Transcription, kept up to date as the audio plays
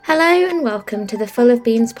Hello and welcome to the Full of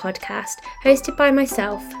Beans podcast, hosted by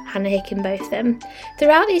myself, Hannah Hickenbotham.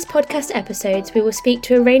 Throughout these podcast episodes, we will speak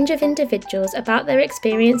to a range of individuals about their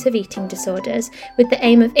experience of eating disorders, with the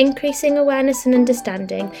aim of increasing awareness and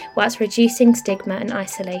understanding, whilst reducing stigma and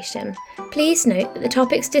isolation. Please note that the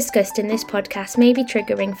topics discussed in this podcast may be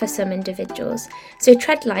triggering for some individuals, so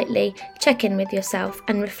tread lightly, check in with yourself,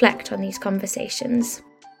 and reflect on these conversations.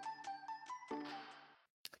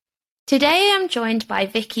 Today I'm joined by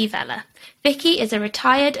Vicky Vella. Vicky is a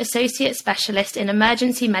retired associate specialist in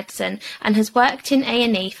emergency medicine and has worked in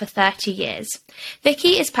A&E for 30 years.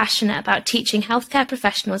 Vicky is passionate about teaching healthcare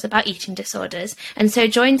professionals about eating disorders, and so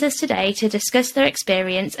joins us today to discuss their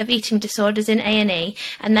experience of eating disorders in A&E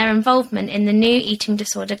and their involvement in the new eating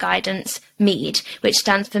disorder guidance, MEED, which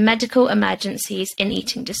stands for Medical Emergencies in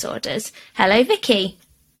Eating Disorders. Hello, Vicky.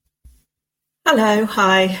 Hello,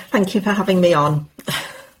 hi. Thank you for having me on.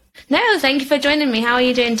 No, thank you for joining me. How are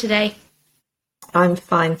you doing today? I'm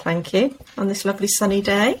fine, thank you, on this lovely sunny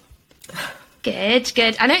day. Good.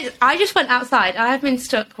 I just went outside. I have been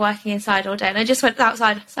stuck working inside all day, and I just went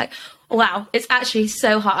outside. It's like, wow, it's actually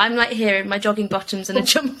so hot. I'm like here in my jogging bottoms and a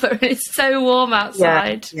jumper, and it's so warm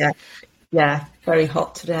outside. Yeah, very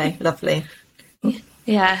hot today. Lovely.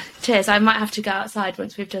 Yeah, cheers. I might have to go outside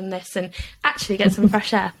once we've done this and actually get some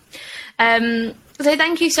fresh air. So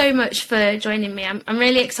thank you so much for joining me. I'm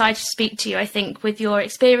really excited to speak to you. I think with your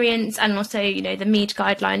experience and also, the MEED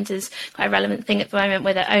guidelines is quite a relevant thing at the moment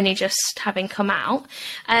with it only just having come out.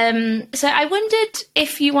 So I wondered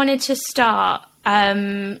if you wanted to start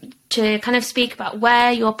to kind of speak about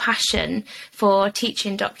where your passion for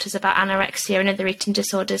teaching doctors about anorexia and other eating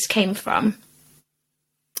disorders came from.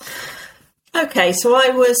 Okay, so I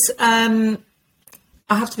was, I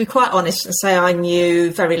have to be quite honest and say I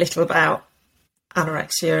knew very little about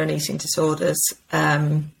anorexia and eating disorders.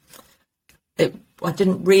 I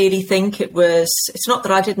didn't really think it's not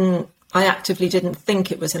that I actively didn't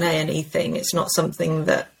think it was an A&E thing. It's not something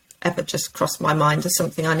that ever just crossed my mind as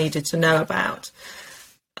something I needed to know about.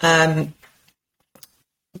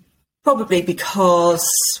 Probably because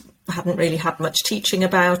I hadn't really had much teaching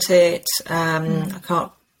about it.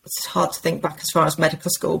 It's hard to think back as far as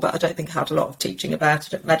medical school, but I don't think I had a lot of teaching about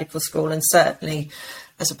it at medical school, and certainly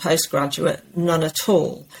as a postgraduate, none at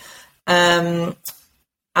all. And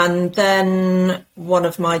then one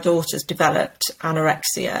of my daughters developed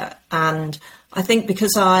anorexia, and I think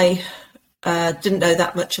because I didn't know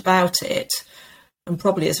that much about it, and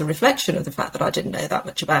probably as a reflection of the fact that I didn't know that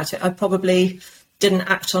much about it, I probably didn't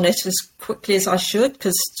act on it as quickly as I should,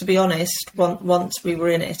 because to be honest, once we were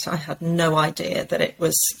in it, I had no idea that it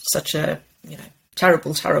was such a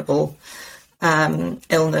terrible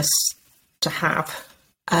illness to have.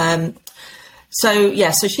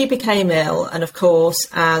 So she became ill, and of course,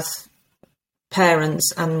 as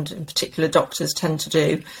parents and in particular doctors tend to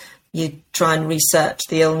do, you try and research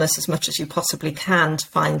the illness as much as you possibly can to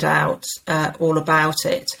find out all about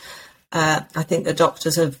it. I think the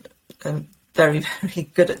doctors are very, very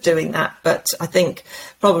good at doing that, but I think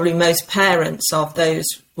probably most parents of those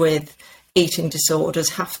with eating disorders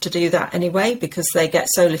have to do that anyway, because they get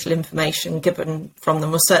so little information given from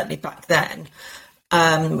them, or certainly back then.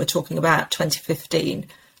 We're talking about 2015,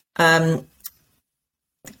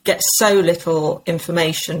 get so little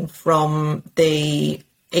information from the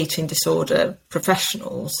eating disorder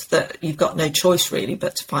professionals that you've got no choice really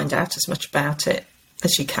but to find out as much about it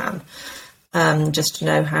as you can, just to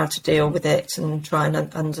know how to deal with it and try and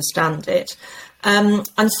understand it.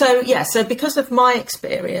 So because of my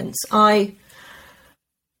experience, I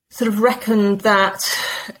sort of reckoned that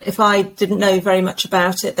if I didn't know very much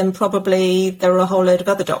about it, then probably there were a whole load of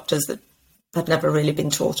other doctors that had never really been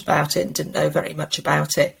taught about it and didn't know very much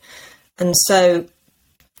about it. And so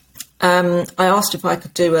I asked if I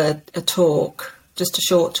could do a talk, just a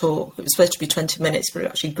short talk. It was supposed to be 20 minutes, but it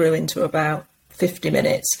actually grew into about 50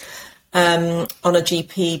 minutes, on a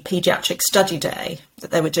GP paediatric study day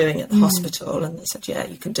that they were doing at the hospital. And they said, yeah,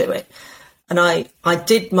 you can do it. And I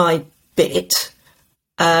did my bit,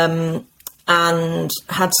 and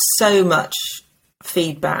had so much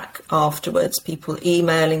feedback afterwards, people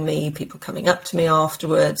emailing me, people coming up to me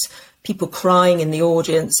afterwards, people crying in the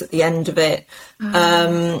audience at the end of it,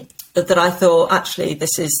 that I thought, actually,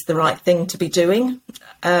 this is the right thing to be doing.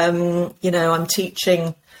 I'm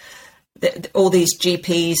teaching all these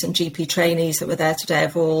GPs and GP trainees that were there today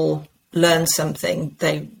have all learned something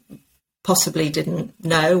they possibly didn't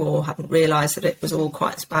know or hadn't realised that it was all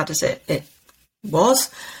quite as bad as it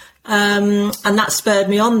was. And that spurred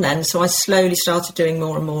me on then. So I slowly started doing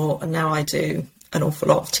more and more, and now I do an awful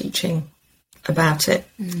lot of teaching about it.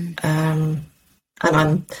 And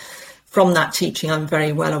I'm from that teaching, I'm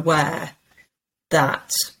very well aware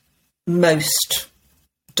that most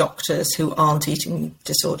doctors who aren't eating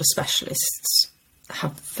disorder specialists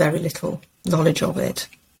have very little knowledge of it,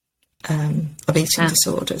 of eating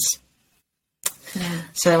disorders. Yeah.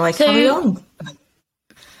 So I carry on.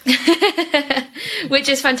 Which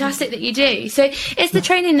is fantastic that you do. So is the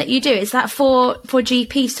training that you do, is that for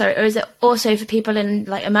GPs, sorry, or is it also for people in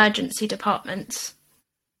like emergency departments?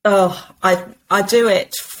 Oh, I do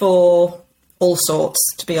it for all sorts,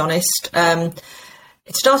 to be honest.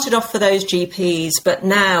 It started off for those GPs, but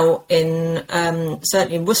now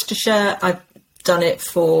certainly in Worcestershire, I've done it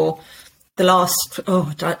for the last,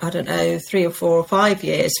 I don't know, 3 or 4 or 5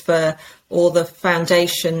 years for all the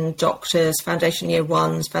foundation doctors, foundation year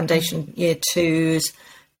 1s, foundation year 2s,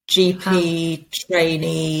 GP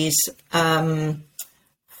trainees,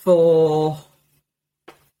 for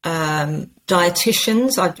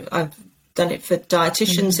dietitians. I've done it for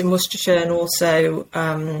dietitians in Worcestershire, and also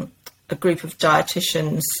a group of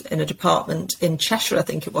dietitians in a department in Cheshire, I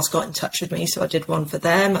think it was, got in touch with me, so I did one for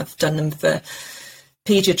them. I've done them for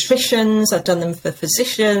paediatricians, I've done them for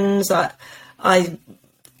physicians.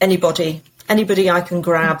 Anybody I can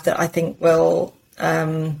grab that I think will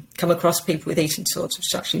come across people with eating disorders,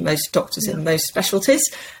 which is actually most doctors in most specialties.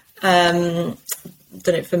 Done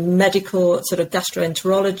it for medical, sort of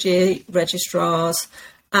gastroenterology registrars,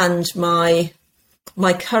 and my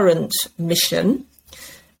current mission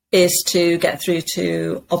is to get through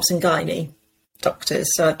to obs and gynae doctors.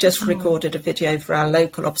 So I've just recorded a video for our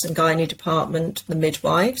local obs and gynae department, the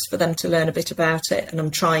midwives, for them to learn a bit about it, and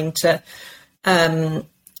I'm trying to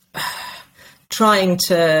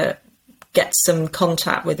get some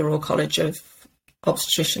contact with the Royal College of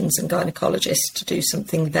Obstetricians and Gynecologists to do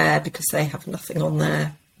something there, because they have nothing on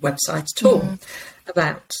their website at all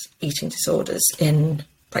about eating disorders in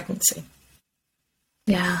pregnancy.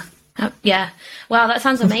 Yeah. Yeah. Well, that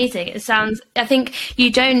sounds amazing. It sounds, I think you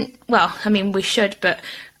don't, well, I mean, we should, but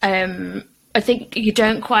I think you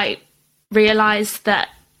don't quite realise that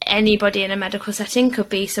anybody in a medical setting could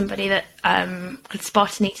be somebody that could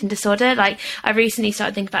spot an eating disorder. Like, I recently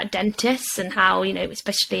started thinking about dentists and how, you know,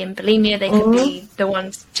 especially in bulimia, they could be the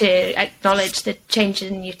ones to acknowledge the change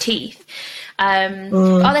in your teeth.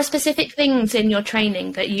 Are there specific things in your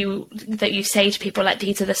training that you say to people, like,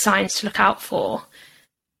 these are the signs to look out for?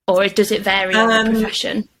 Or does it vary in the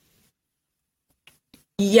profession?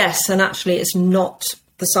 Yes, and actually it's not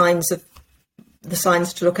the signs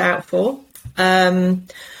to look out for.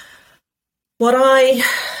 What I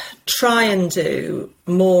try and do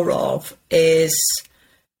more of is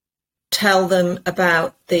tell them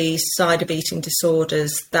about the side of eating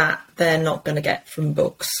disorders that they're not going to get from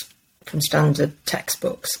books, from standard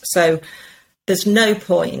textbooks. So there's no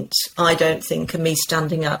point, I don't think, in me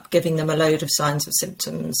standing up giving them a load of signs and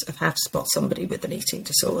symptoms of how to spot somebody with an eating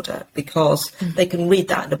disorder, because they can read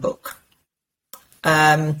that in a book.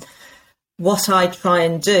 What I try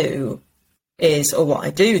and do is, or what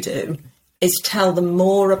I do, is tell them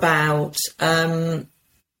more about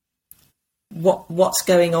what's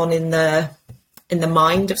going on in the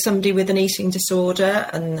mind of somebody with an eating disorder,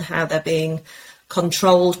 and how they're being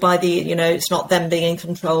controlled by it's not them being in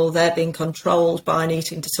control, they're being controlled by an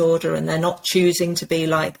eating disorder, and they're not choosing to be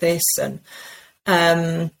like this, and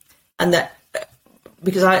that,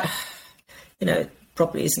 because it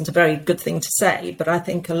probably isn't a very good thing to say, but I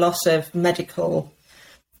think a lot of medical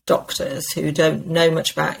doctors who don't know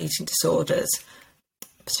much about eating disorders,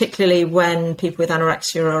 particularly when people with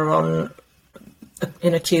anorexia are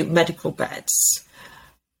in acute medical beds,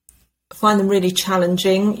 find them really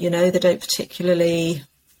challenging. They don't particularly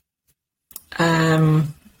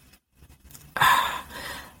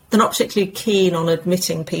they're not particularly keen on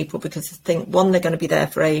admitting people, because they think, one, they're going to be there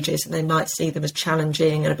for ages, and they might see them as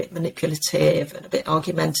challenging and a bit manipulative and a bit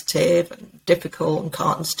argumentative and difficult, and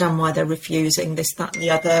can't understand why they're refusing this, that and the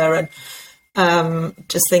other, and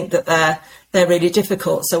just think that they're really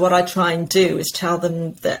difficult. So what I try and do is tell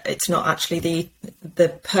them that it's not actually the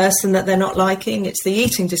person that they're not liking, it's the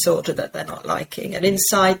eating disorder that they're not liking. And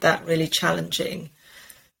inside that really challenging,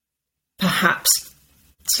 perhaps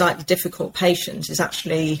slightly difficult patient is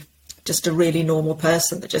actually just a really normal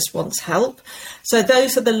person that just wants help. So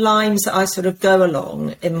those are the lines that I sort of go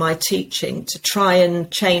along in my teaching, to try and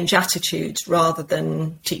change attitudes rather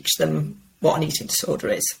than teach them what an eating disorder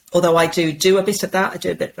is. Although I do a bit of that, I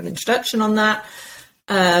do a bit of an introduction on that.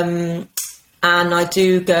 And I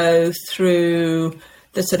do go through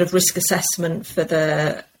the sort of risk assessment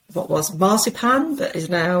for what was marzipan, but is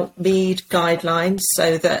now Mead guidelines,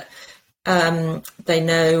 so that they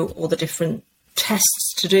know all the different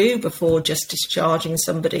tests to do before just discharging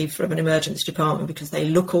somebody from an emergency department because they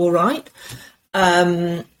look all right.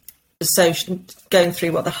 So going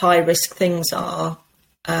through what the high risk things are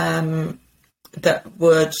that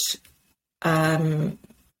would, make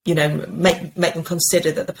them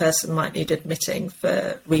consider that the person might need admitting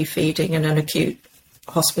for refeeding in an acute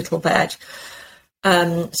hospital bed.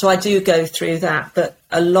 So I do go through that, but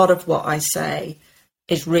a lot of what I say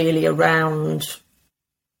is really around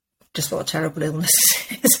just what a terrible illness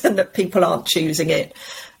is and that people aren't choosing it,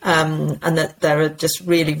 and that there are just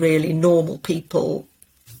really, really normal people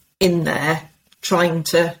in there trying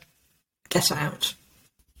to get out.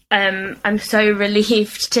 I'm so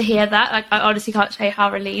relieved to hear that. Like, I honestly can't say how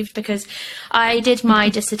relieved, because I did my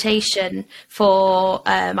dissertation for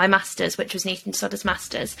my master's, which was an eating disorders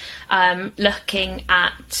master's, looking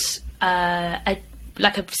at a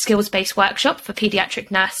skills-based workshop for paediatric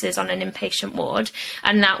nurses on an inpatient ward.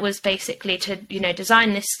 And that was basically to,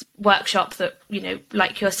 design this workshop that,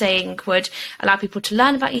 like you're saying, would allow people to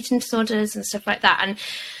learn about eating disorders and stuff like that. And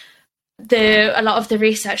a lot of the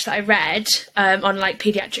research that I read on like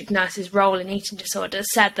paediatric nurses' role in eating disorders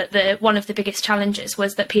said that one of the biggest challenges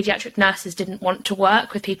was that paediatric nurses didn't want to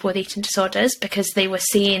work with people with eating disorders because they were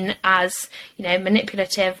seen as,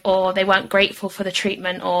 manipulative, or they weren't grateful for the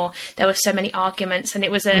treatment, or there were so many arguments, and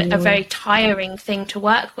it was a very tiring thing to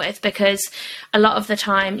work with, because a lot of the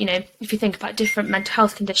time, if you think about different mental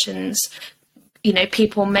health conditions,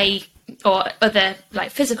 people may, or other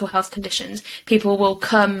like physical health conditions, people will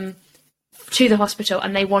come to the hospital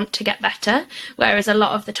and they want to get better, whereas a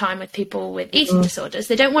lot of the time with people with eating disorders,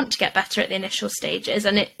 they don't want to get better at the initial stages,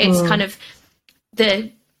 and it's kind of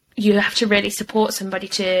you have to really support somebody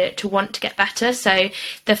to want to get better. So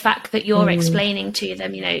the fact that you're explaining to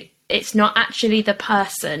them, it's not actually the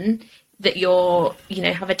person that you're,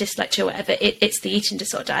 have a dyslexia or whatever, it's the eating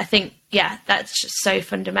disorder. I think, that's just so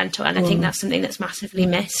fundamental, and I think that's something that's massively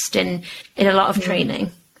missed in a lot of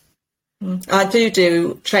training. I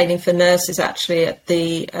do training for nurses actually at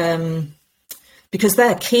the because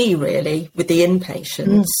they're key really with the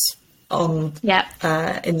inpatients in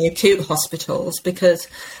the acute hospitals, because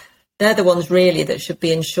they're the ones really that should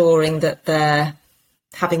be ensuring that they're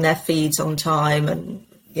having their feeds on time and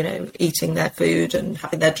eating their food and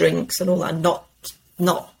having their drinks and all that,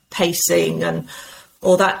 not pacing and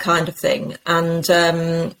all that kind of thing. And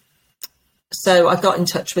so I got in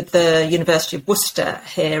touch with the University of Worcester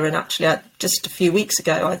here, and actually just a few weeks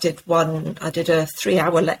ago I did a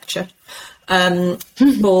 3-hour lecture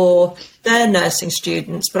for their nursing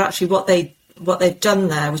students. But actually what they've done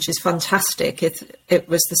there, which is fantastic, it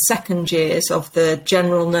was the second years of the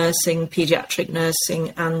general nursing, paediatric nursing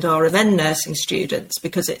and RMN nursing students,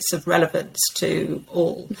 because it's of relevance to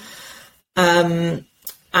all. And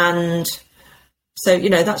so,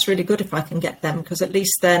 that's really good if I can get them, because at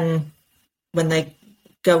least then when they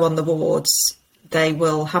go on the wards, they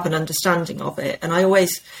will have an understanding of it. And I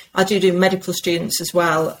do medical students as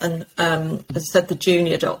well, and as I said, the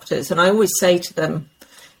junior doctors, and I always say to them,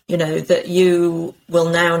 that you will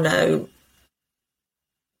now know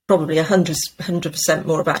probably 100%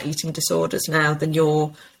 more about eating disorders now than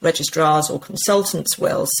your registrars or consultants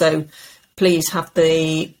will. So please have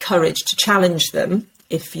the courage to challenge them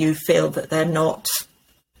if you feel that they're not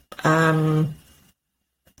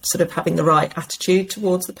sort of having the right attitude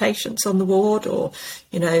towards the patients on the ward, or,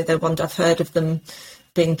 I've heard of them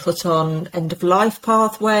being put on end of life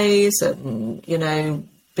pathways and,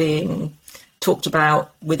 being talked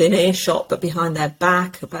about within earshot but behind their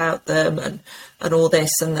back about them and all this,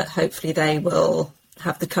 and that hopefully they will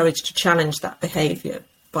have the courage to challenge that behaviour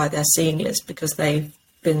by their seniors because they've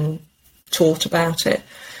been taught about it.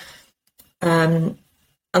 And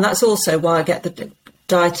that's also why I get the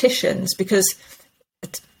dietitians, because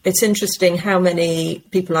it's interesting how many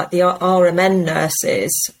people like the RMN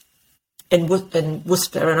nurses in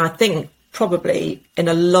Worcester, and I think probably in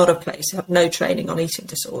a lot of places, have no training on eating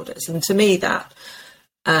disorders. And to me that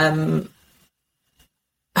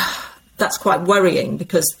that's quite worrying,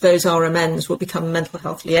 because those RMNs will become mental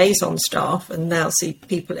health liaison staff, and they'll see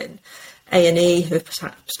people in A&E who have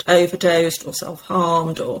perhaps overdosed or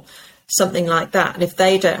self-harmed or something like that. And if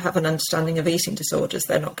they don't have an understanding of eating disorders,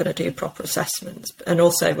 they're not going to do proper assessments. And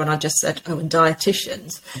also, when I just said, and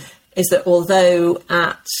dietitians, is that although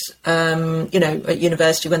at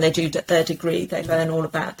university, when they do their degree, they learn all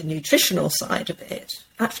about the nutritional side of it,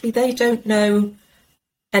 actually they don't know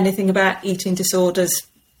anything about eating disorders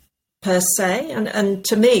per se. And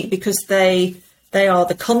to me, because they are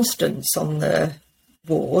the constants on the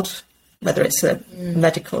ward, whether it's a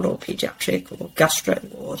medical or paediatric or gastro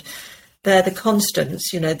ward, they're the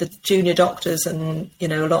constants. The junior doctors and,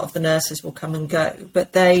 a lot of the nurses will come and go,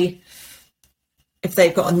 but they, if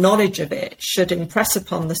they've got a knowledge of it, should impress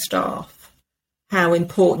upon the staff how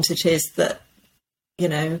important it is that,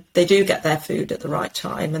 they do get their food at the right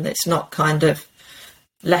time, and it's not kind of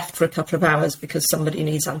left for a couple of hours because somebody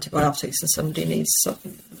needs antibiotics and somebody needs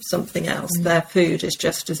something else. Their food is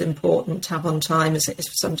just as important to have on time as it is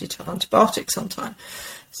for somebody to have antibiotics on time.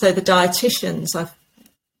 So the dietitians, I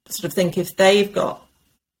sort of think, if they've got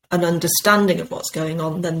an understanding of what's going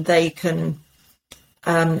on, then they can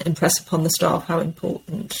impress upon the staff how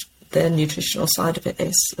important the nutritional side of it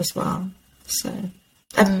is as well. So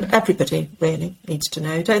everybody really needs to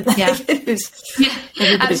know, don't they? Yeah,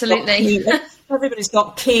 absolutely. Everybody's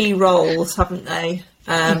got key roles, haven't they?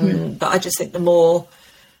 But I just think the more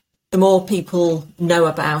people know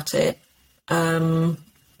about it, the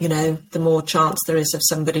more chance there is of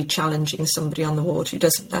somebody challenging somebody on the ward who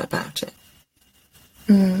doesn't know about it.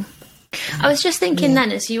 I was just thinking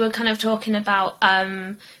then, as you were kind of talking about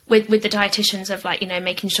with the dietitians of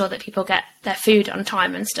making sure that people get their food on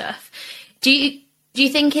time and stuff. Do you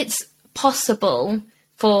think it's possible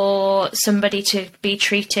for somebody to be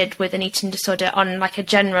treated with an eating disorder on a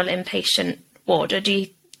general inpatient ward, or do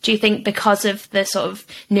you think because of the sort of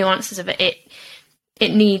nuances of it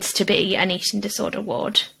needs to be an eating disorder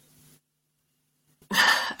ward?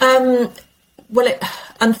 Well,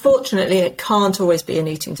 unfortunately, it can't always be an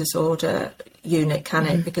eating disorder unit, can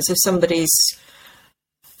it? Because if somebody's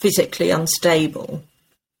physically unstable,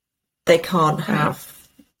 they can't have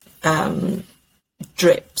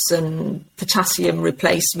drips and potassium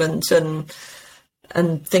replacement and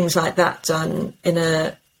things like that done in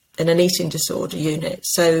an eating disorder unit.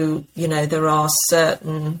 So, there are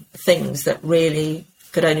certain things that really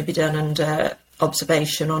could only be done under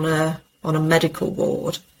observation on a medical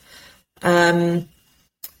ward. But,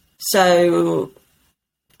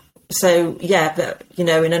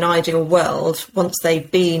 in an ideal world, once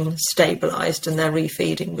they've been stabilised and their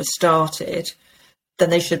refeeding was started, then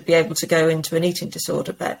they should be able to go into an eating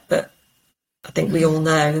disorder bed. But I think we all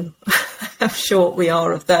know how short we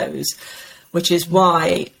are of those, which is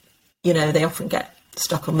why, they often get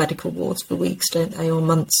stuck on medical wards for weeks, don't they, or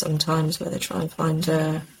months sometimes, where they try and find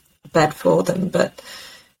a bed for them. But,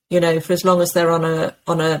 for as long as they're on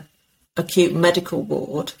a acute medical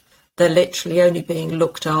ward, they're literally only being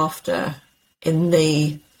looked after in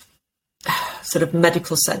the sort of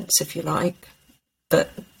medical sense, if you like. But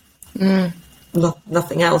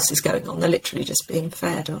nothing else is going on. They're literally just being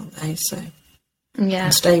fed, aren't they? So, and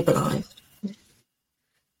stabilised.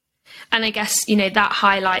 And I guess, that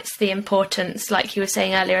highlights the importance, like you were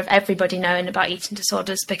saying earlier, of everybody knowing about eating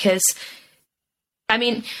disorders, because, I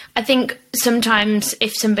think sometimes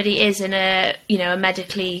if somebody is in a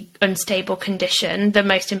medically unstable condition, the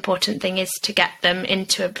most important thing is to get them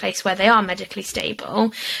into a place where they are medically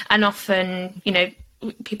stable. And often,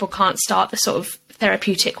 people can't start the sort of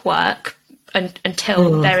therapeutic work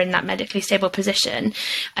until they're in that medically stable position.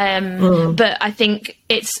 But I think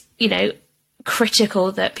it's,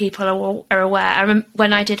 critical that people are aware. I remember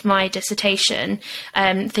when I did my dissertation,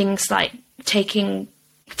 things like taking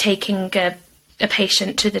a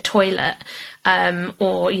patient to the toilet,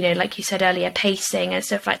 or, like you said earlier, pacing and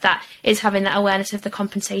stuff like that, is having that awareness of the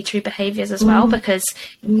compensatory behaviours as well, because,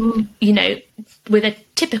 with a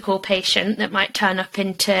typical patient that might turn up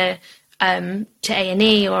into to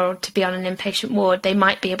A&E or to be on an inpatient ward, they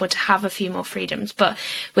might be able to have a few more freedoms. But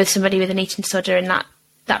with somebody with an eating disorder in that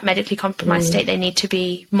medically compromised state, they need to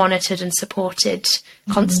be monitored and supported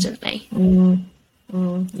constantly.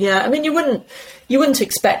 Yeah, you wouldn't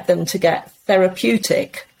expect them to get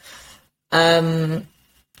therapeutic sort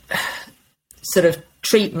of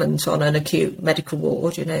treatment on an acute medical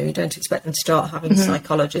ward. You don't expect them to start having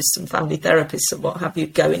psychologists and family therapists and what have you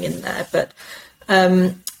going in there, but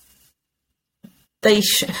they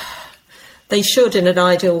should, in an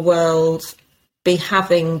ideal world, be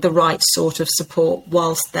having the right sort of support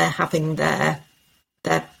whilst they're having their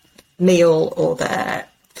meal or their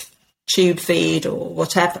tube feed or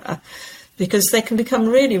whatever, because they can become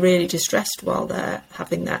really, really distressed while they're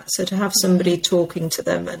having that. So to have somebody talking to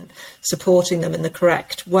them and supporting them in the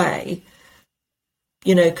correct way,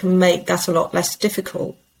 can make that a lot less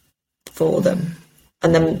difficult for them.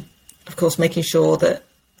 And then, of course, making sure that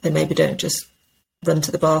they maybe don't just run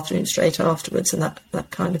to the bathroom straight afterwards and that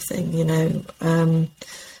kind of thing,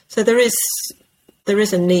 So there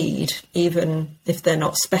is a need, even if they're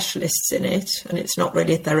not specialists in it, and it's not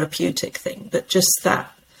really a therapeutic thing, but just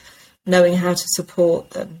that knowing how to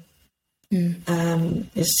support them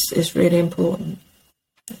is really important.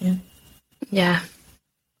 Yeah.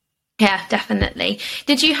 Yeah, definitely.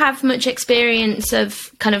 Did you have much experience of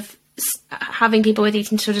kind of having people with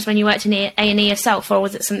eating disorders when you worked in A&E yourself, or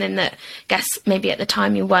was it something that, I guess, maybe at the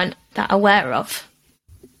time you weren't that aware of?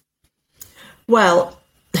 Well,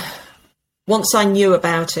 once I knew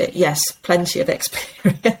about it, yes, plenty of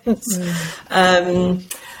experience. I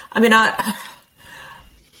mean, I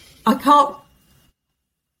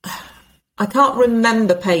can't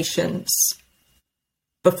remember patients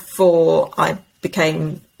before I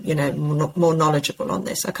became, more knowledgeable on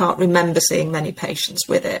this. I can't remember seeing many patients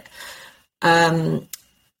with it.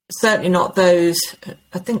 Certainly not those.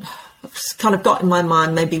 I think I've kind of got in my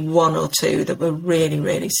mind maybe one or two that were really,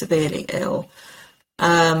 really severely ill,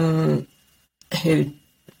 who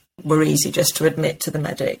were easy just to admit to the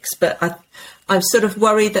medics. But I'm sort of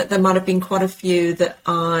worried that there might have been quite a few that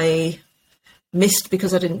I missed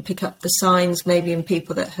because I didn't pick up the signs, maybe in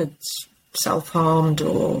people that had self-harmed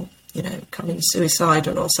or, becoming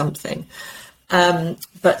suicidal or something.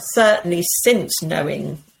 But certainly since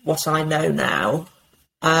knowing what I know now,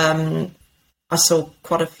 I saw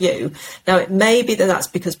quite a few. Now, it may be that that's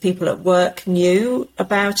because people at work knew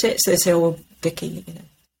about it. So they say, oh, well, Vicky,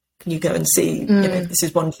 can you go and see, this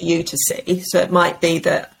is one for you to see. So it might be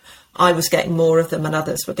that I was getting more of them and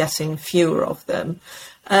others were getting fewer of them.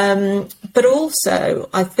 But also,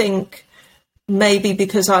 I think maybe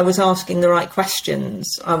because I was asking the right questions,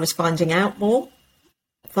 I was finding more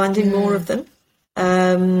of them,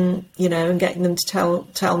 and getting them to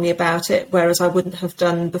tell me about it, whereas I wouldn't have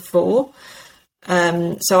done before.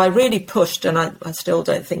 So I really pushed, and I still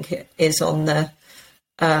don't think it is on the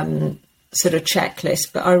sort of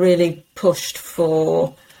checklist, but I really pushed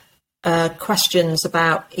for questions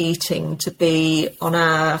about eating to be on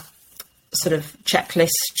our sort of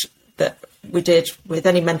checklist that we did with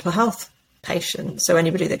any mental health patient. So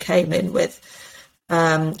anybody that came in with,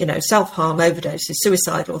 self-harm, overdoses,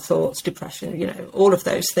 suicidal thoughts, depression, all of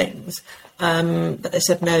those things. But they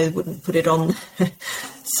said no, they wouldn't put it on.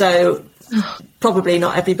 So probably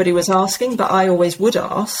not everybody was asking, but I always would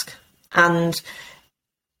ask. And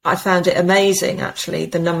I found it amazing, actually,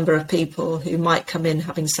 the number of people who might come in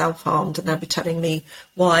having self-harmed and they'll be telling me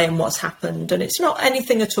why and what's happened. And it's not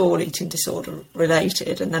anything at all eating disorder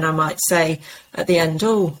related. And then I might say at the end,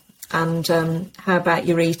 and how about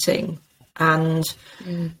your eating? And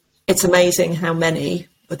it's amazing how many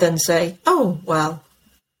would then say, oh, well,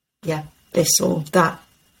 yeah, this or that.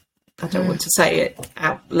 I don't want to say it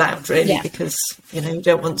out loud, really, because, you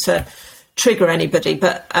don't want to trigger anybody.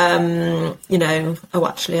 But,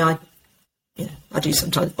 actually, I do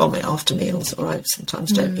sometimes vomit after meals, or I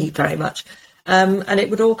sometimes don't eat very much. And it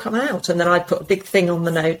would all come out. And then I'd put a big thing on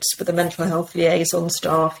the notes for the mental health liaison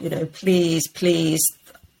staff, please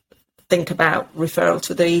think about referral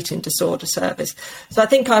to the eating disorder service. So I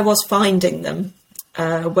think I was finding them,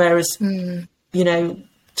 whereas, 10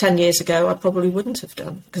 years ago, I probably wouldn't have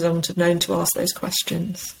done because I wouldn't have known to ask those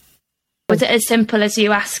questions. Was it as simple as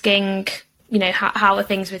you asking, how are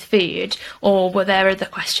things with food, or were there other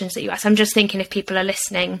questions that you asked? I'm just thinking if people are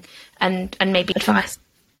listening and maybe advice.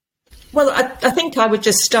 Well, I think I would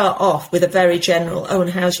just start off with a very general, and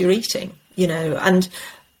how's your eating? And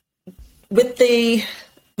with the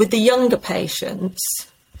younger patients,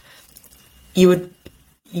 you would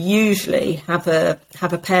usually have a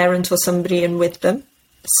parent or somebody in with them.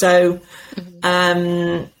 So,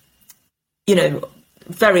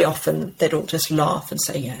 very often they'd all just laugh and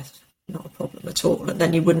say, yes, not a problem at all. And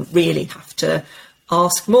then you wouldn't really have to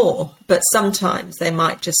ask more. But sometimes they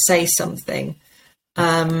might just say something,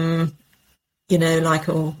 like,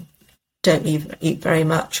 oh, don't eat very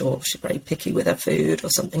much, or she's very picky with her food or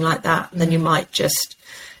something like that. And then you might just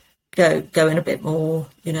go in a bit more,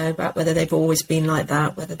 about whether they've always been like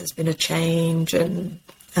that, whether there's been a change, and,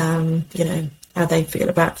 how they feel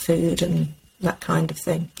about food and that kind of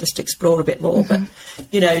thing. Just explore a bit more. But,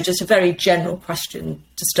 just a very general question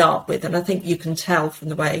to start with. And I think you can tell from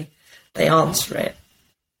the way they answer it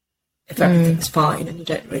if everything's fine and you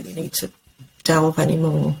don't really need to delve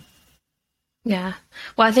anymore. Yeah.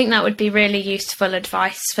 Well, I think that would be really useful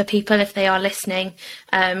advice for people if they are listening,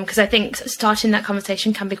 because I think starting that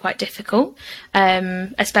conversation can be quite difficult,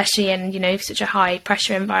 especially in, such a high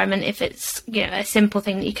pressure environment. If it's, a simple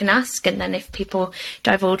thing that you can ask, and then if people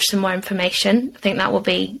divulge some more information, I think that will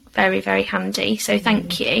be very, very handy. So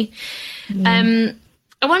thank you. I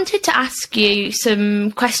wanted to ask you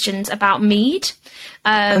some questions about MEAD,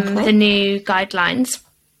 the new guidelines.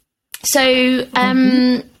 So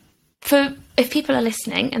if people are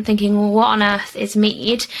listening and thinking, well, what on earth is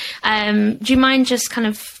MEAD? Do you mind just kind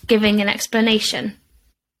of giving an explanation?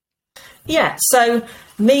 Yeah, so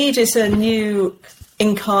MEAD is a new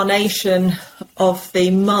incarnation of the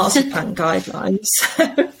marzipan guidelines.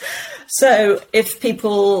 So if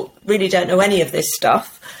people really don't know any of this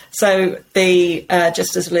stuff, so the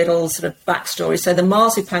just as a little sort of backstory, so the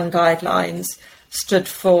marzipan guidelines stood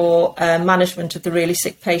for management of the really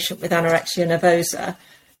sick patient with anorexia nervosa.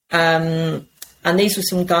 And these were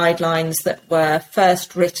some guidelines that were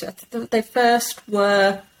first written. They first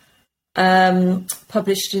were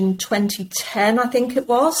published in 2010, I think it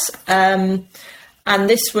was. And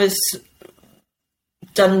this was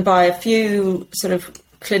done by a few sort of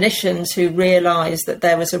clinicians who realised that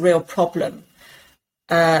there was a real problem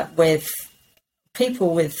with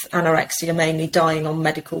people with anorexia mainly dying on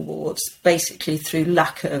medical wards, basically through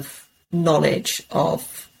lack of knowledge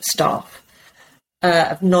of staff,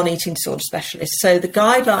 of non-eating disorder specialists. So the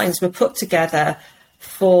guidelines were put together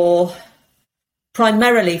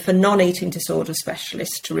primarily for non-eating disorder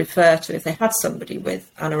specialists to refer to if they had somebody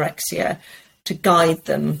with anorexia, to guide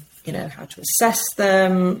them, you know, how to assess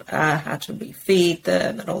them, how to refeed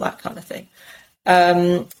them and all that kind of thing.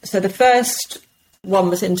 So the first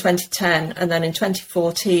one was in 2010, and then in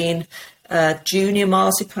 2014, junior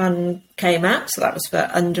marzipan came out, so that was for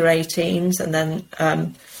under 18s, and then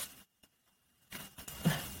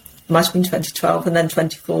might have been 2012, and then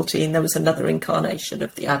 2014 there was another incarnation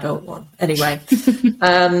of the adult one. Anyway,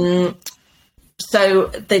 so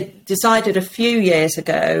they decided a few years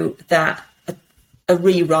ago that a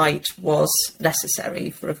rewrite was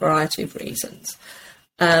necessary for a variety of reasons.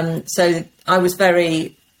 So I was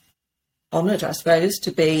very honoured, I suppose,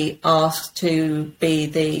 to be asked to be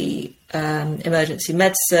the emergency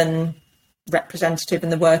medicine representative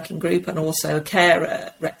in the working group, and also a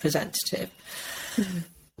carer representative.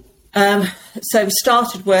 So we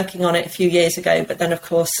started working on it a few years ago, but then of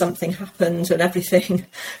course something happened and everything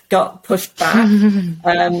got pushed back.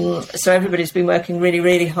 So everybody's been working really,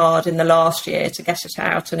 really hard in the last year to get it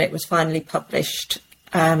out, and it was finally published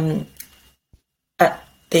at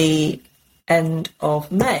the end of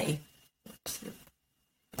May,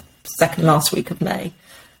 second last week of May,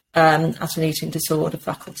 at an eating disorder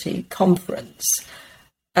faculty conference.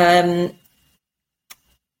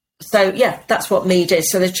 So yeah, that's what MEAD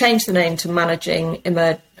is. So they've changed the name to Managing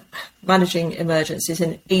Emergencies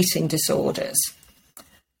in Eating Disorders.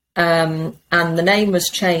 And the name was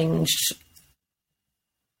changed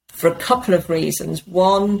for a couple of reasons.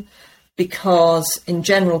 One, because in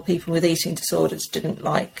general, people with eating disorders didn't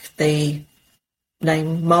like the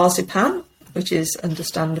name marzipan, which is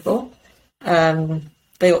understandable.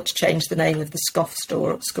 They ought to change the name of the scoff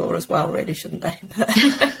score as well, really, shouldn't they?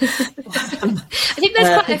 I think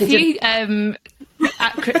there's quite a few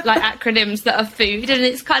acronyms that are food, and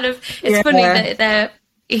it's funny that they're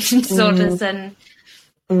eating disorders and.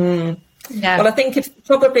 Yeah. Well, I think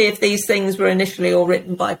if these things were initially all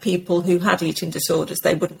written by people who had eating disorders,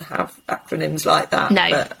 they wouldn't have acronyms like that. No.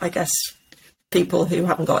 But I guess people who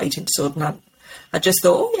haven't got eating disorder, I just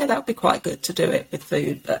thought, that would be quite good to do it with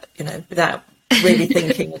food, but without really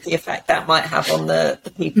thinking of the effect that might have on the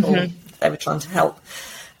people they were trying to help.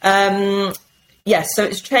 So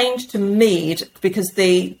it's changed to MEAD because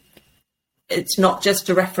it's not just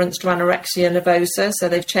a reference to anorexia nervosa, so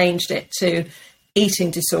they've changed it to eating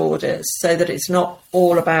disorders so that it's not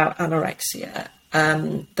all about anorexia.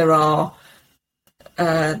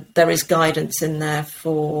 There is guidance in there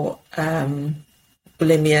for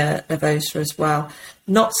bulimia nervosa as well.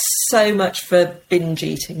 Not so much for binge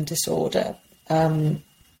eating disorder,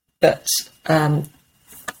 but for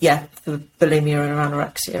bulimia and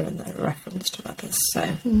anorexia, and they're a reference to others.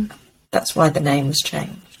 So that's why the name was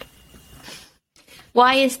changed.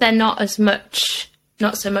 Why is there not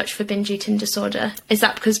so much for binge eating disorder? Is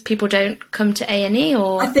that because people don't come to A&E,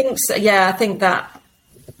 or? I think so. Yeah, I think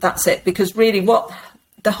that's it. Because really, what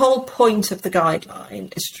the whole point of the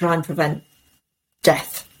guideline is to try and prevent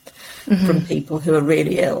death from people who are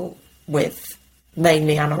really ill with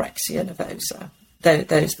mainly anorexia nervosa.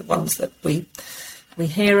 Those are the ones that we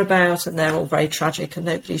hear about, and they're all very tragic, and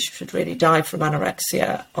nobody should really die from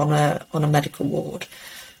anorexia on a medical ward.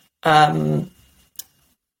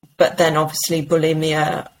 But then obviously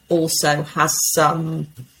bulimia also has some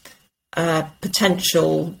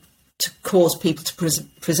potential to cause people to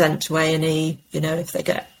present to A&E, if they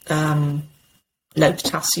get low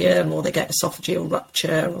potassium or they get esophageal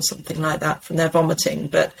rupture or something like that from their vomiting.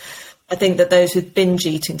 But I think that those with binge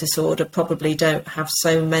eating disorder probably don't have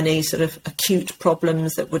so many sort of acute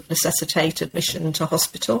problems that would necessitate admission to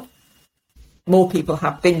hospital. More people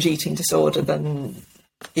have binge eating disorder than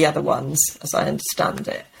the other ones, as I understand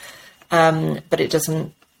it. But it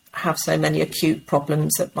doesn't have so many acute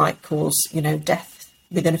problems that might cause, death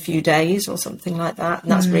within a few days or something like that.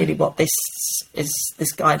 And that's really what this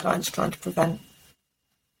guideline is trying to prevent.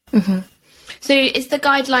 So is the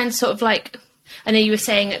guidelines sort of like, I know you were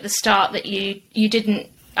saying at the start that you didn't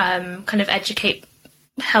kind of educate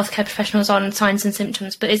healthcare professionals on signs and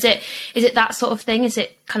symptoms, but is it that sort of thing? Is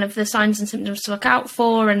it kind of the signs and symptoms to look out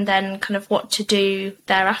for and then kind of what to do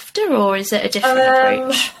thereafter, or is it a different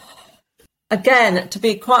approach? Again, to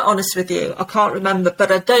be quite honest with you, I can't remember,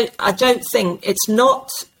 but I don't think it's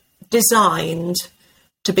not designed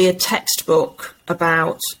to be a textbook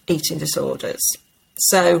about eating disorders.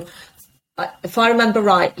 So if I remember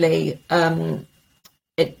rightly,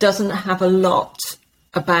 it doesn't have a lot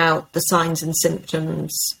about the signs and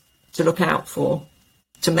symptoms to look out for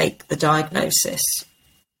to make the diagnosis.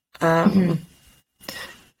 It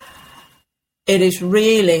is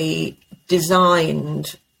really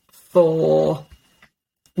designed for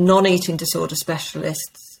non-eating disorder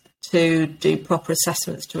specialists to do proper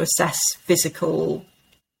assessments to assess physical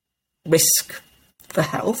risk for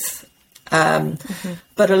health.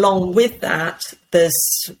 But along with that,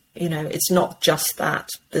 there's, it's not just that.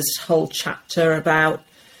 There's a whole chapter about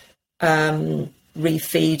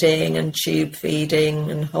refeeding and tube feeding,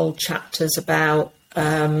 and whole chapters about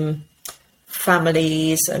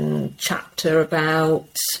families, and chapter about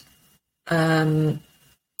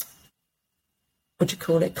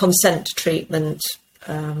consent treatment,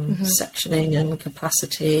 sectioning and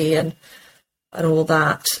capacity and all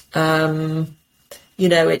that.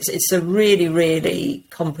 It's a really, really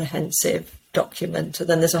comprehensive document. And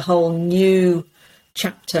then there's a whole new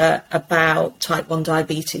chapter about type 1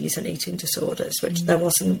 diabetes and eating disorders, which there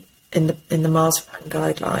wasn't in the Marzipan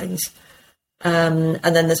guidelines. And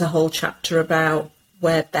then there's a whole chapter about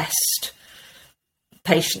where best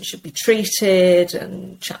patients should be treated,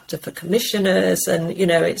 and chapter for commissioners. And,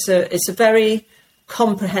 it's a very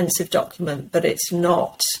comprehensive document, but it's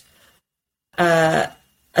not a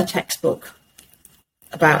textbook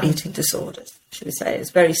about eating disorders, should we say.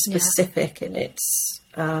 It's very specific in its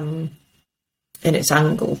angle,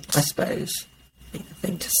 I suppose, be the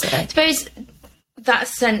thing to say. I suppose that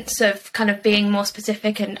sense of kind of being more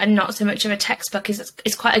specific and not so much of a textbook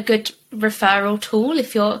is quite a good referral tool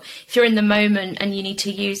if you're in the moment and you need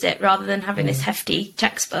to use it, rather than having this hefty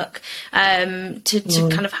textbook to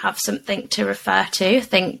kind of have something to refer to. I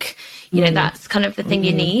think that's kind of the thing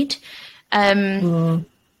you need. So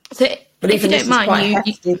but if you don't mind,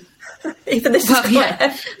 even this is quite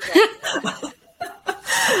hefty.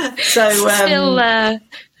 So still, and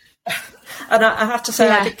I have to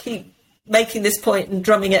say, I did keep making this point and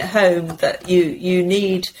drumming it home that you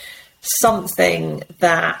need something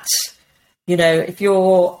that, if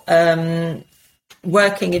you're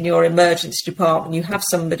working in your emergency department, you have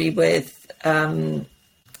somebody with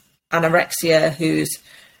anorexia who's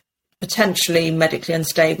potentially medically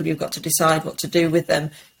unstable, you've got to decide what to do with them.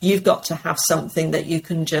 You've got to have something that you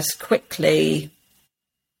can just quickly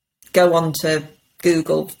go onto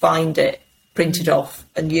Google, find it, print it off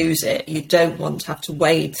and use it. You don't want to have to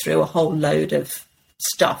wade through a whole load of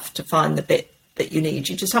stuff to find the bit that you need.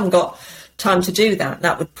 You just haven't got time to do that.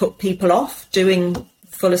 That would put people off doing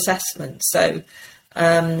full assessment. So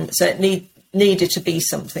it needed to be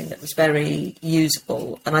something that was very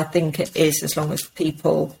usable. And I think it is, as long as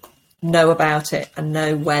people know about it and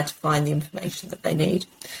know where to find the information that they need,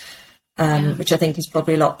 which I think is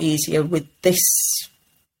probably a lot easier with this,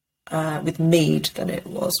 with mead than it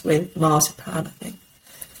was with marzipan, I think.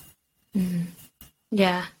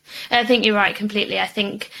 Yeah, I think you're right completely. I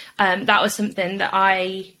think that was something that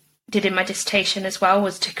I did in my dissertation as well,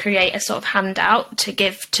 was to create a sort of handout to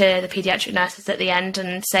give to the paediatric nurses at the end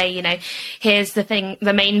and say, here's the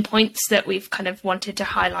main points that we've kind of wanted to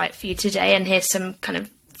highlight for you today, and here's some kind of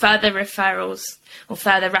further referrals or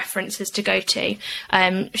further references to go to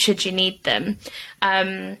should you need them.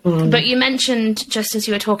 But you mentioned, just as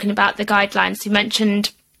you were talking about the guidelines, you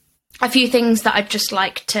mentioned a few things that I'd just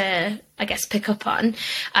like to, I guess, pick up on,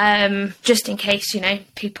 just in case,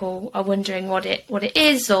 people are wondering what it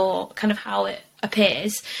is or kind of how it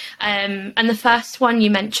appears. And the first one you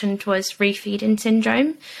mentioned was refeeding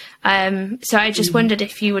syndrome. So I just wondered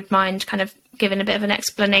if you would mind kind of giving a bit of an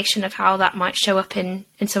explanation of how that might show up in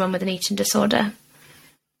someone with an eating disorder.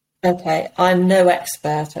 Okay, I'm no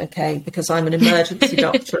expert, because I'm an emergency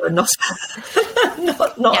doctor and not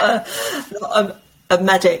a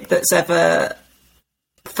medic that's ever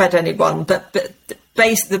fed anyone. But the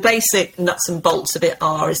basic nuts and bolts of it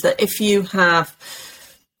is that if you have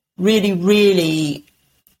really, really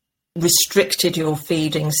restricted your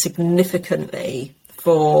feeding significantly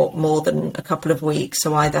for more than a couple of weeks,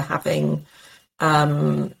 so either having,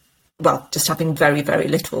 just having very, very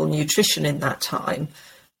little nutrition in that time,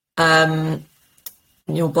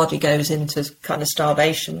 your body goes into kind of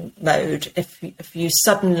starvation mode. If you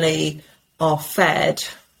suddenly are fed,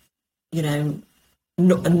 you know,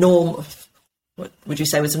 a normal, what would you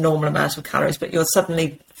say was a normal amount of calories, but you're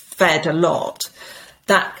suddenly fed a lot,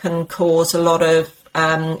 that can cause a lot of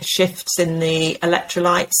shifts in the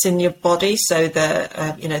electrolytes in your body. So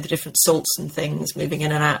the different salts and things moving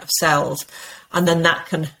in and out of cells, and then that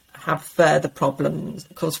can have further problems,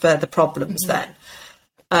 cause further problems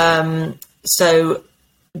then. So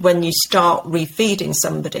when you start refeeding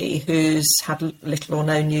somebody who's had little or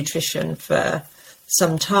no nutrition for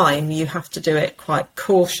some time, you have to do it quite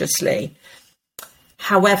cautiously.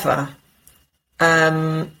 However,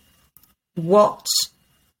 the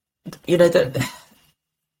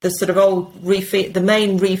sort of old the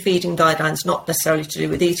main refeeding guidelines, not necessarily to do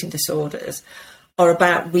with eating disorders, are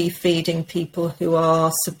about refeeding people who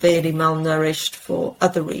are severely malnourished for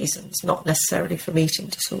other reasons, not necessarily from eating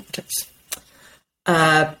disorders.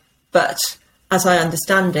 But as I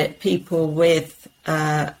understand it, people with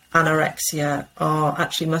anorexia are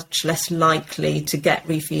actually much less likely to get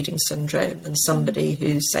refeeding syndrome than somebody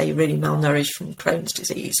who's, say, really malnourished from Crohn's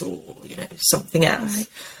disease or, you know, something else.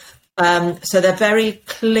 Right. So they're very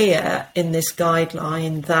clear in this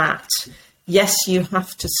guideline that, yes, you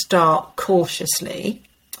have to start cautiously,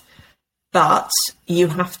 but you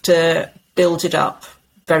have to build it up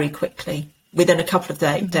very quickly. Within a couple of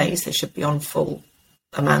days, they should be on full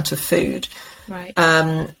amount of food. Right.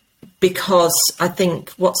 Because I think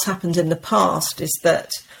what's happened in the past is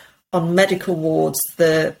that on medical wards,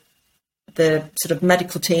 the sort of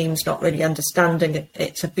medical teams, not really understanding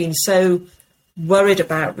it, have been so worried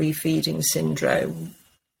about refeeding syndrome.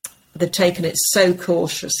 They've taken it so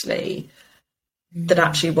cautiously that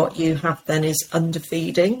actually what you have then is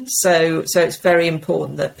underfeeding. So it's very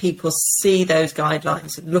important that people see those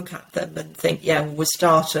guidelines and look at them and think, yeah, we'll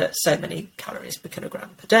start at so many calories per kilogram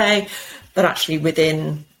per day, but actually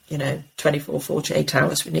within, 24, 48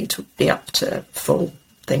 hours, we need to be up to full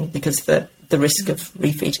thing, because the risk of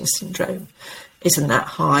refeeding syndrome isn't that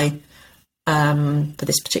high for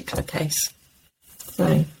this particular case.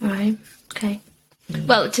 So. Right. Okay.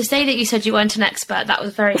 Well, to say that you said you weren't an expert, that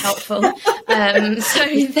was very helpful. So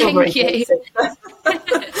thank you.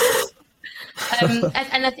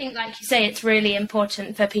 And I think, like you say, it's really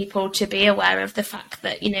important for people to be aware of the fact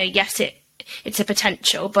that, yes, it's a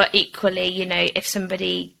potential, but equally, if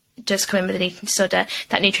somebody does come in with an eating disorder,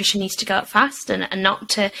 that nutrition needs to go up fast and not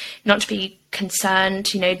to be concerned,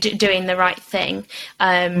 doing the right thing,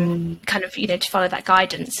 to follow that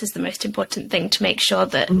guidance is the most important thing, to make sure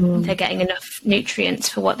that they're getting enough nutrients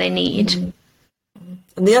for what they need. And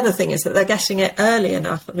the other thing is that they're getting it early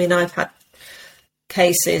enough. I mean, I've had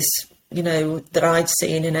cases, that I'd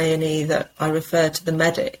seen in A&E that I referred to the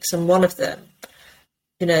medics, and one of them,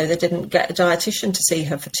 they didn't get a dietitian to see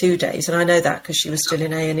her for 2 days. And I know that because she was still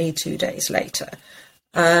in A&E 2 days later.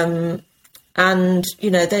 And,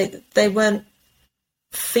 they weren't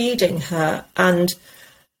feeding her. And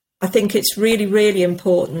I think it's really, really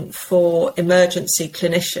important for emergency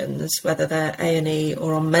clinicians, whether they're A&E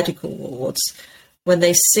or on medical wards, when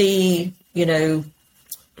they see,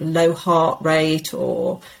 low heart rate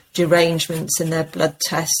or derangements in their blood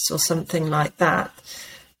tests or something like that,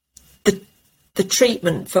 the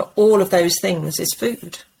treatment for all of those things is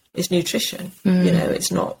food, is nutrition. It's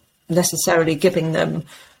not necessarily giving them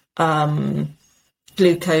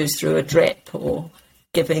glucose through a drip or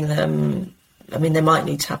giving them, they might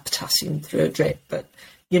need to have potassium through a drip, but,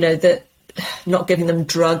 that not giving them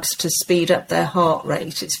drugs to speed up their heart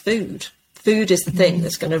rate. It's food. Food is the thing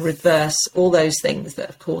that's going to reverse all those things that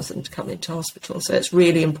have caused them to come into hospital. So it's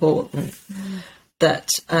really important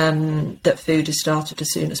that food is started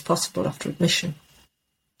as soon as possible after admission,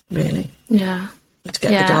 really. Yeah. To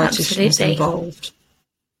get the dietitians involved.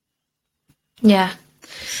 Yeah.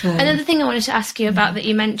 So. Another thing I wanted to ask you about that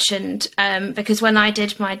you mentioned, because when I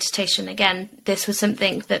did my dissertation, again, this was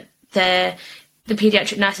something that the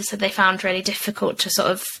paediatric nurses said they found really difficult to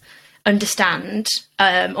sort of understand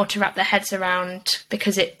or to wrap their heads around,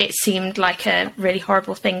 because it seemed like a really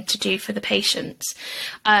horrible thing to do for the patients,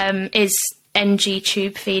 is NG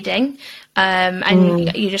tube feeding.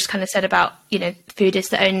 And you just kind of said about, food is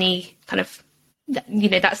the only kind of,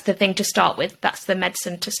 that's the thing to start with. That's the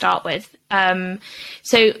medicine to start with.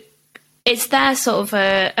 So is there sort of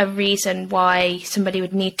a reason why somebody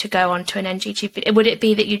would need to go onto an NG tube feed? Would it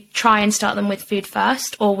be that you try and start them with food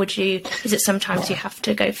first, or is it sometimes you have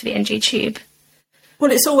to go for the NG tube?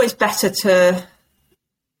 Well, it's always better to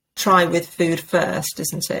try with food first,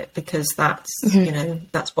 isn't it? Because that's,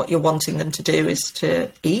 that's what you're wanting them to do, is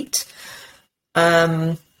to eat. And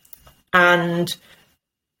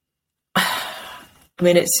I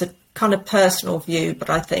mean, it's a kind of personal view, but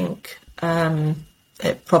I think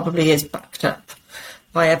it probably is backed up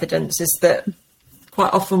by evidence, is that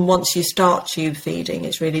quite often once you start tube feeding,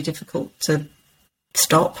 it's really difficult to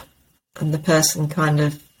stop, and the person kind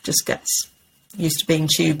of just gets used to being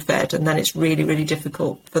tube fed, and then it's really, really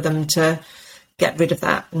difficult for them to get rid of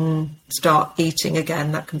that and start eating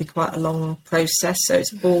again. That can be quite a long process, so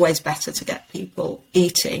it's always better to get people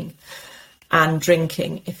eating and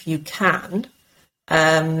drinking if you can.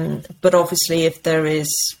 But obviously if there is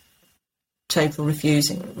total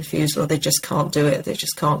refusal, or they just can't do it, they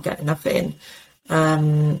just can't get enough in,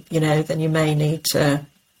 then you may need to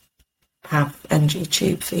have NG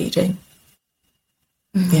tube feeding.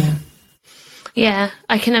 Mm-hmm. Yeah,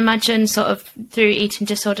 I can imagine sort of through eating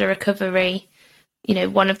disorder recovery,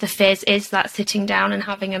 one of the fears is that sitting down and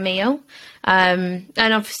having a meal. And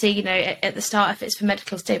obviously, at the start, if it's for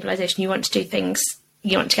medical stabilisation, you want to do things,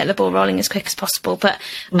 you want to get the ball rolling as quick as possible. But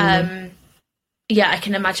I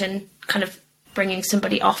can imagine kind of bringing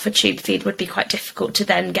somebody off a tube feed would be quite difficult to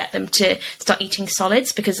then get them to start eating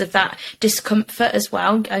solids because of that discomfort as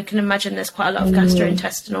well. I can imagine there's quite a lot of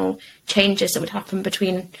gastrointestinal changes that would happen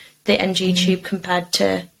between the NG tube compared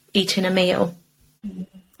to eating a meal.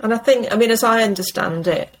 And I think, as I understand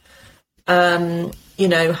it, having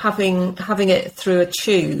it through a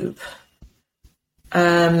tube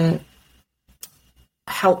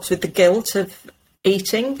helps with the guilt of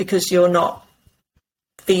eating, because you're not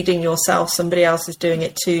feeding yourself, somebody else is doing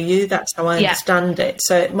it to you. That's how I understand it.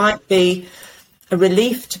 So it might be a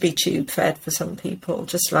relief to be tube fed for some people,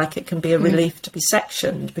 just like it can be a relief to be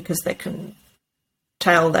sectioned, because they can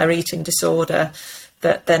tell their eating disorder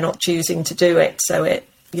that they're not choosing to do it. So it,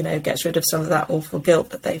 gets rid of some of that awful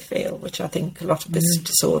guilt that they feel, which I think a lot of this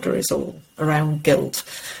disorder is all around guilt,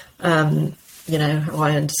 how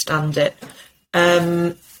I understand it.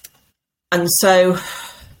 And so,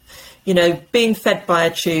 being fed by a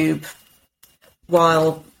tube,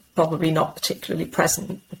 while probably not particularly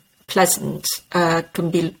pleasant,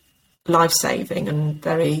 can be life-saving and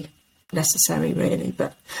very necessary, really.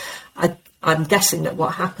 But I'm guessing that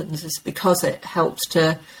what happens is because it helps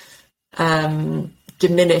to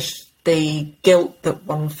diminish the guilt that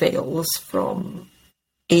one feels from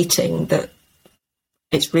eating, that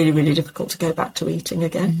it's really, really difficult to go back to eating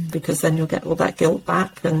again, because then you'll get all that guilt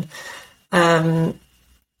back. And, so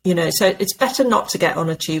it's better not to get on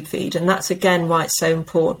a tube feed. And that's, again, why it's so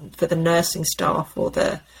important for the nursing staff or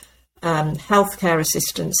the healthcare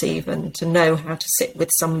assistants even to know how to sit with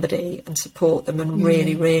somebody and support them and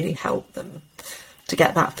really, really help them to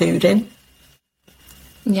get that food in.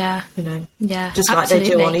 Yeah. Just like they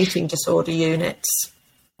do on eating disorder units,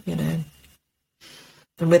 And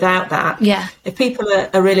without that, if people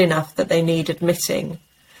are ill enough that they need admitting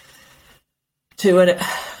to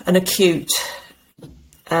an acute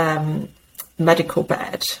medical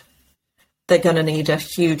bed, they're going to need a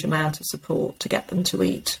huge amount of support to get them to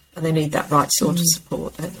eat, and they need that right sort of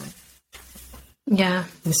support, don't they? Yeah.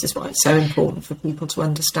 This is why it's so important for people to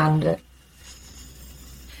understand it.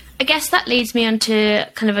 I guess that leads me on to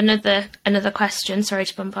kind of another question. Sorry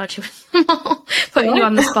to bombard you with them all, putting you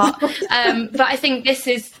on the spot. But I think this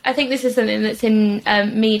is something that's in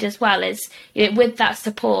Mead as well. Is with that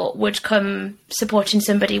support would come supporting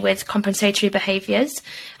somebody with compensatory behaviours.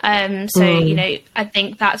 I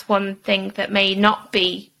think that's one thing that may not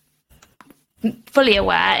be fully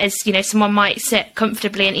aware is, someone might sit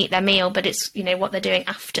comfortably and eat their meal, but it's, what they're doing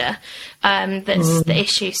after that's the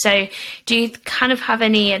issue. So do you kind of have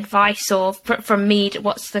any advice, or from Mead,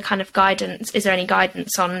 what's the kind of guidance? Is there any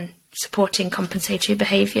guidance on supporting compensatory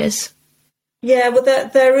behaviours? Yeah, well,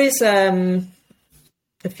 there is a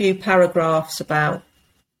few paragraphs about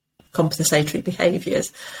compensatory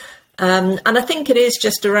behaviours. And I think it is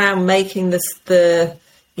just around making the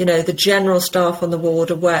general staff on the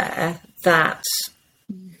ward aware that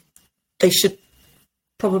they should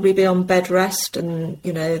probably be on bed rest, and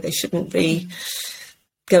they shouldn't be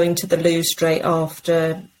going to the loo straight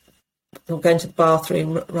after, or going to the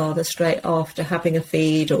bathroom rather straight after having a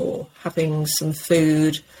feed or having some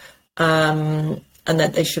food, and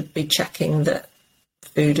that they should be checking that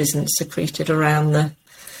food isn't secreted around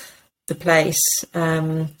the place.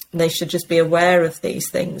 They should just be aware of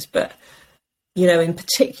these things. But in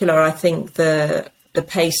particular, I think the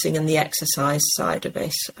pacing and the exercise side of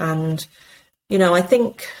it. And, I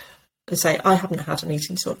think, as I say, I haven't had an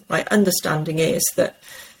eating disorder. My understanding is that,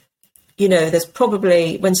 there's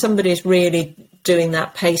probably, when somebody's really doing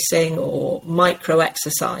that pacing or micro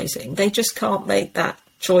exercising, they just can't make that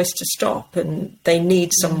choice to stop, and they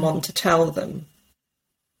need someone to tell them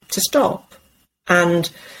to stop. And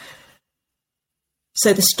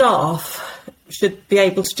so the staff, should be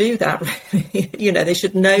able to do that. Really. You know, they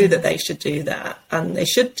should know that they should do that, and they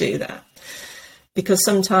should do that, because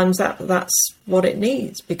sometimes that's what it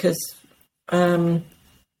needs. Because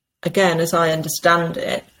again, as I understand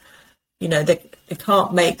it, you know, they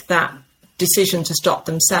can't make that decision to stop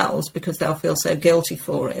themselves because they'll feel so guilty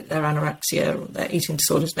for it. Their anorexia or their eating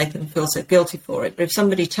disorders make them feel so guilty for it. But if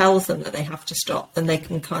somebody tells them that they have to stop, then they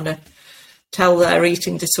can kind of tell their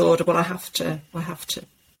eating disorder, well, I have to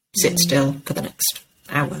sit still for the next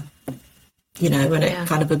hour, you know, and it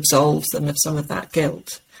kind of absolves them of some of that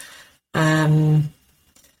guilt.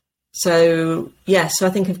 So I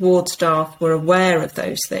think if ward staff were aware of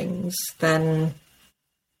those things, then,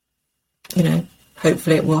 you know,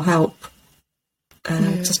 hopefully it will help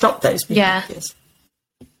to stop those behaviours.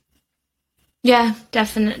 Yeah,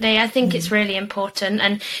 definitely. I think it's really important,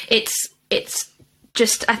 and it's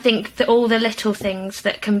just, I think that all the little things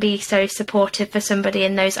that can be so supportive for somebody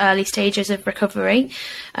in those early stages of recovery,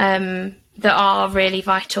 that are really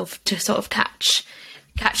vital to sort of catch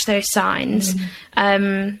those signs.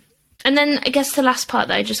 And then I guess the last part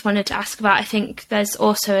that I just wanted to ask about, I think there's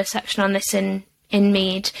also a section on this in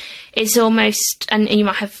Mead. It's almost, and you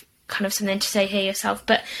might have kind of something to say here yourself,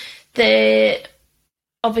 but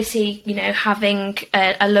obviously, you know, having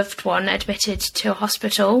a loved one admitted to a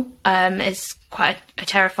hospital is quite a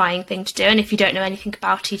terrifying thing to do. And if you don't know anything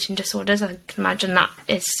about eating disorders, I can imagine that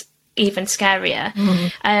is even scarier.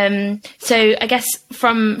 So I guess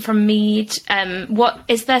from Mead, what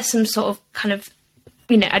is there some sort of kind of,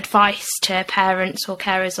 you know, advice to parents or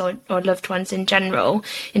carers or loved ones in general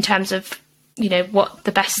in terms of, you know, what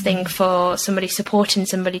the best thing for somebody supporting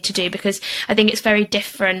somebody to do? Because I think it's very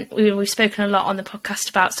different. We've spoken a lot on the podcast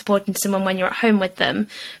about supporting someone when you're at home with them.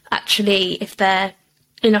 Actually, if they're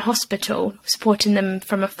in a hospital, supporting them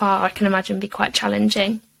from afar, I can imagine be quite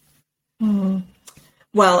challenging.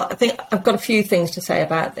 Well, I think I've got a few things to say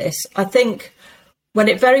about this. I think when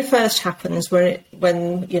it very first happens,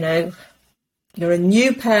 when you know, you're a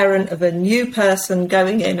new parent of a new person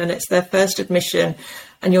going in and it's their first admission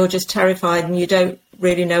and you're just terrified and you don't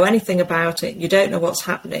really know anything about it, you don't know what's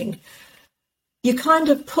happening, you kind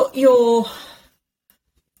of put your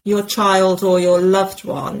child or your loved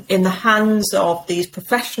one in the hands of these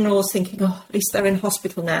professionals, thinking, oh, at least they're in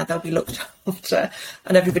hospital now, they'll be looked after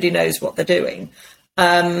and everybody knows what they're doing,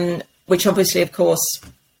 which obviously, of course,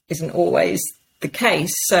 isn't always the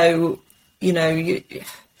case. So, you know,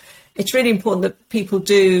 it's really important that people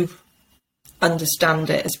do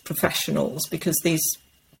understand it as professionals, because these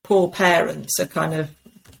poor parents are kind of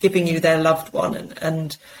giving you their loved one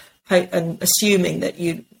and assuming that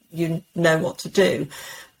you know what to do.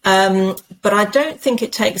 But I don't think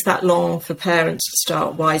it takes that long for parents to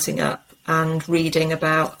start wising up and reading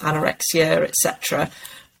about anorexia, etc.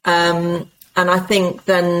 And I think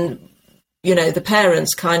then, you know, the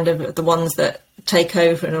parents kind of are the ones that take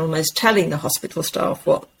over and almost telling the hospital staff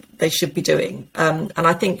what they should be doing. And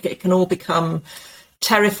I think it can all become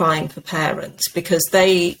terrifying for parents because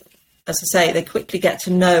they, as I say, they quickly get to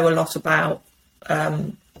know a lot about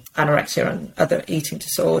anorexia and other eating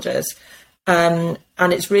disorders. And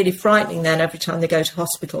it's really frightening then every time they go to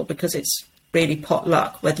hospital, because it's really pot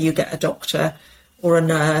luck whether you get a doctor or a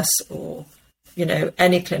nurse or, you know,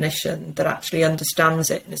 any clinician that actually understands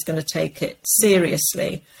it and is going to take it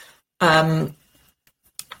seriously. So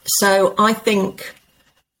I think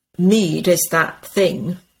Mead is that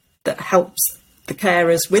thing that helps the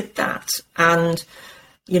carers with that. And,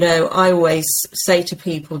 you know, I always say to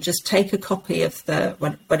people, just take a copy of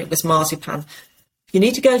when it was marzipan, if you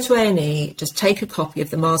need to go to A&E, just take a copy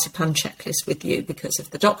of the marzipan checklist with you, because if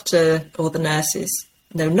the doctor or the nurses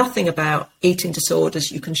know nothing about eating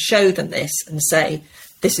disorders, you can show them this and say,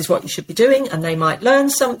 this is what you should be doing, and they might learn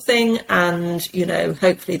something, and, you know,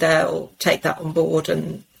 hopefully they'll take that on board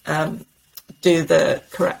and do the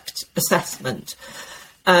correct assessment.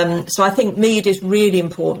 So I think Mead is really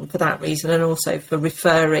important for that reason, and also for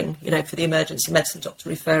referring, you know, for the emergency medicine doctor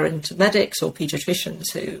referring to medics or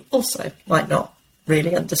paediatricians who also might not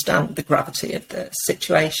really understand the gravity of the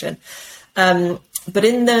situation. But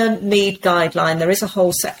in the Mead guideline, there is a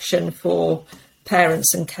whole section for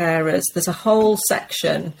parents and carers. There's a whole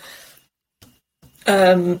section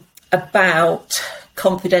about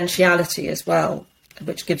confidentiality as well,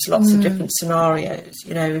 which gives lots of different scenarios.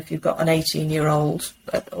 You know, if you've got an 18-year-old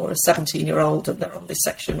or a 17-year-old and they're on this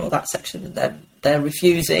section or that section and they're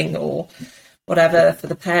refusing or whatever for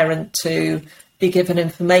the parent to be given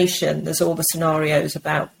information, there's all the scenarios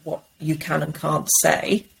about what you can and can't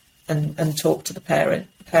say and talk to the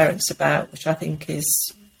parents about, which I think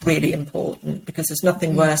is really important, because there's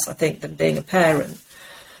nothing worse, I think, than being a parent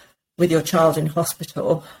with your child in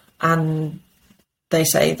hospital and they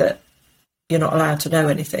say that you're not allowed to know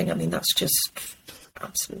anything. I mean, that's just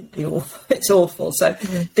absolutely awful. It's awful. So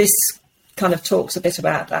this kind of talks a bit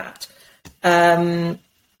about that. And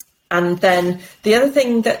then the other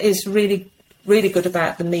thing that is really, really good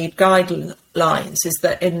about the Mead guidelines is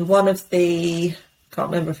that in one of the, can't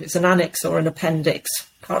remember if it's an annex or an appendix,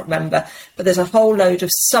 can't remember, but there's a whole load of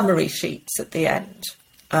summary sheets at the end.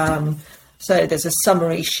 So there's a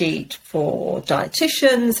summary sheet for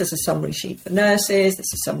dietitians, there's a summary sheet for nurses,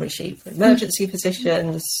 there's a summary sheet for emergency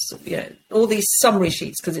physicians, all these summary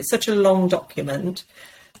sheets, because it's such a long document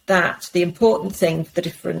that the important thing for the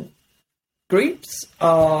different groups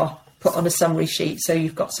are put on a summary sheet, so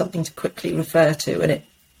you've got something to quickly refer to, and it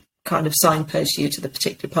kind of signposts you to the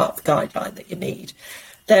particular part of the guideline that you need.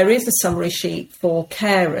 There is a summary sheet for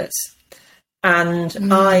carers.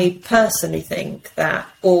 And I personally think that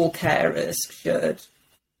all carers should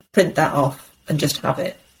print that off and just have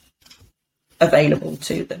it available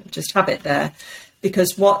to them. Just have it there,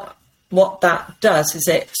 because what that does is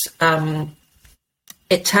it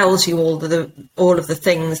tells you all of the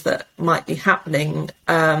things that might be happening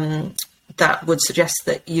that would suggest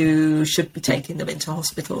that you should be taking them into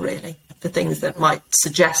hospital. Really, the things that might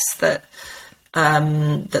suggest that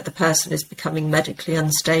that the person is becoming medically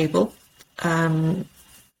unstable.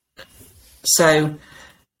 So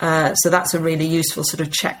that's a really useful sort of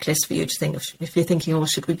checklist for you to think of. If you're thinking, oh,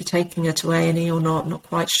 should we be taking her to A&E or not? I'm not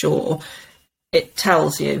quite sure. It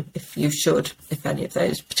tells you if you should, if any of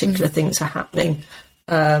those particular things are happening.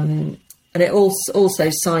 And it also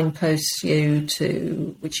signposts you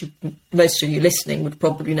to, which most of you listening would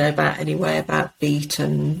probably know about anyway, about BEAT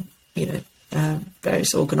and,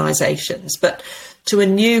 various organisations. But to a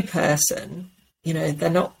new person, they're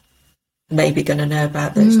not maybe going to know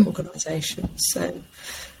about those organisations. So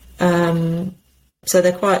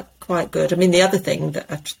they're quite good. I mean, the other thing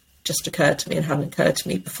that just occurred to me and hadn't occurred to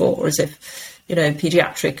me before is if,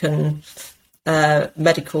 paediatric and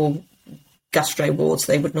medical gastro wards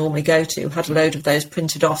they would normally go to had a load of those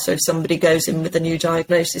printed off. So if somebody goes in with a new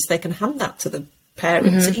diagnosis, they can hand that to the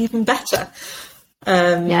parents even better.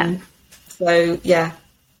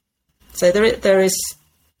 So there is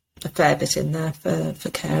a fair bit in there for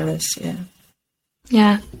carers.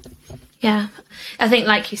 Yeah. I think,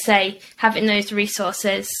 like you say, having those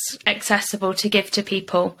resources accessible to give to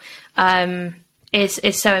people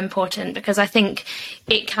is so important, because I think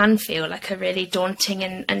it can feel like a really daunting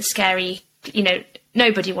and scary,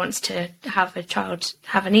 nobody wants to have a child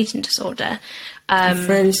have an eating disorder.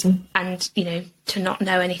 Frozen. And, to not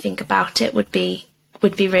know anything about it would be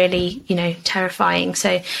really, terrifying.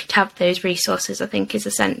 So to have those resources, I think, is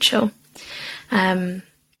essential.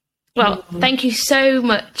 Well, thank you so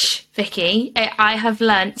much, Vicky. I have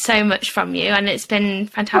learnt so much from you, and it's been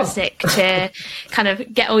fantastic to kind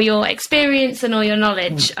of get all your experience and all your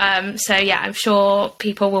knowledge. So yeah, I'm sure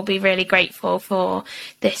people will be really grateful for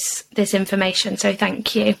this information. So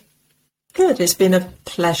thank you. Good. It's been a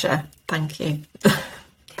pleasure. Thank you.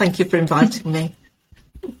 Thank you for inviting me.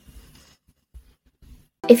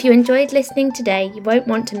 If you enjoyed listening today, you won't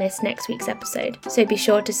want to miss next week's episode, so be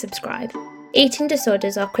sure to subscribe. Eating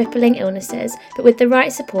disorders are crippling illnesses, but with the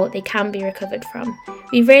right support they can be recovered from.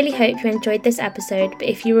 We really hope you enjoyed this episode, but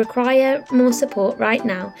if you require more support right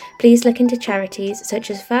now, please look into charities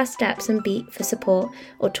such as First Steps and BEAT for support,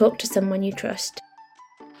 or talk to someone you trust.